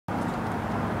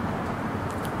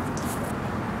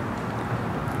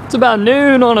It's about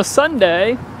noon on a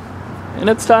Sunday, and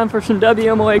it's time for some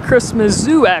WMOA Christmas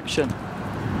zoo action.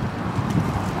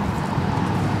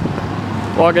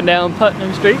 Walking down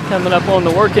Putnam Street, coming up on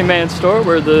the Working Man store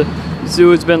where the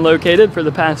zoo has been located for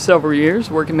the past several years.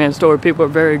 Working Man store people are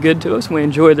very good to us. We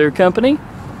enjoy their company.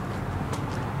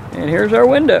 And here's our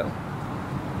window.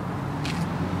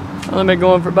 I've been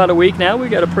going for about a week now. We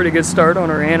got a pretty good start on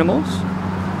our animals.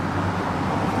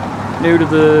 New to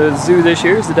the zoo this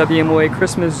year is the WMOA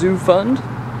Christmas Zoo Fund.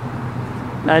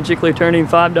 Magically turning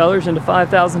 $5 into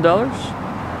 $5,000.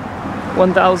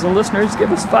 1,000 listeners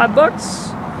give us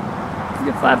 $5. You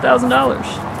get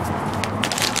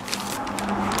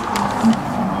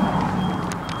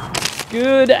 $5,000.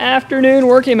 Good afternoon,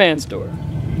 Working Man store.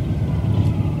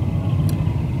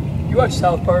 You watch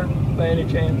South Park by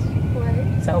any chance?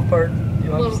 What? South Park. You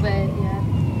watch? A little bit, yeah.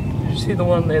 Did you see the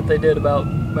one that they did about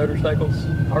motorcycles,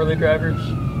 Harley drivers?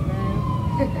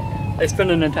 No. They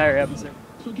spent an entire episode.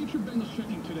 So get your Bengals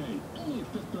checking today. Only at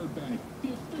Fifth Third Bank,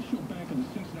 the official bank of the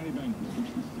Cincinnati Bank.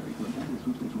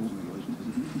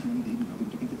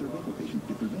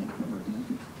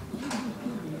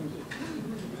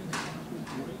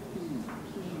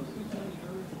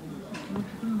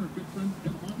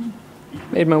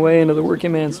 Made my way into the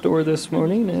Working Man store this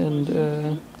morning,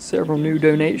 and several new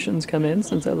donations come in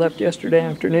since I left yesterday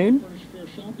afternoon.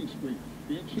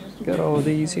 Got all of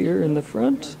these here in the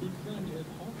front.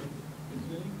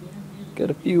 Got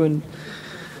a few in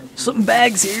some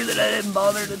bags here that I didn't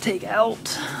bother to take out,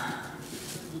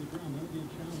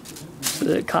 so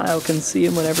that Kyle can see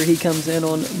them whenever he comes in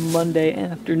on Monday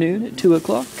afternoon at 2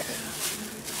 o'clock.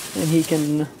 And he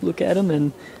can look at them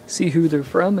and see who they're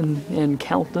from and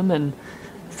count them and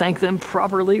thank them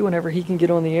properly whenever he can get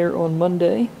on the air on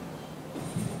Monday.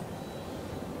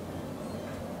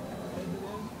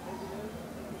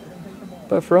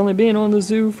 But for only being on the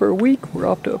zoo for a week, we're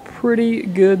off to a pretty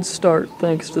good start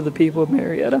thanks to the people of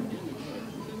Marietta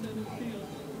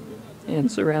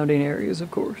and surrounding areas, of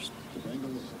course.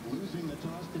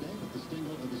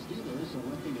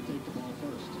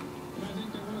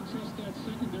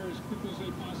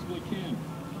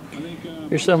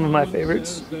 Here's some of my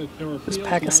favorites. This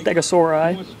pack of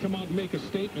Stegosauri. Wants to come out and make a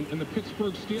statement, and the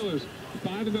Pittsburgh Steelers,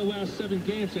 5 of their last 7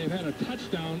 games, they've had a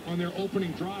touchdown on their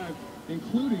opening drive,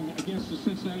 including against the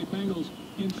Cincinnati Bengals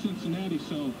in Cincinnati.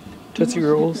 So Tootsie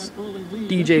Rolls,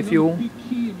 DJ Fuel.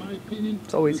 Key, in my opinion,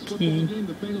 it's always key.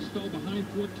 The Bengals fell behind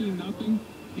 14-0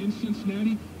 in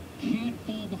Cincinnati. Can't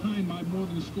fall behind by more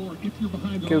than a score. If you're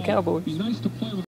behind, go Cowboys. Be nice to play with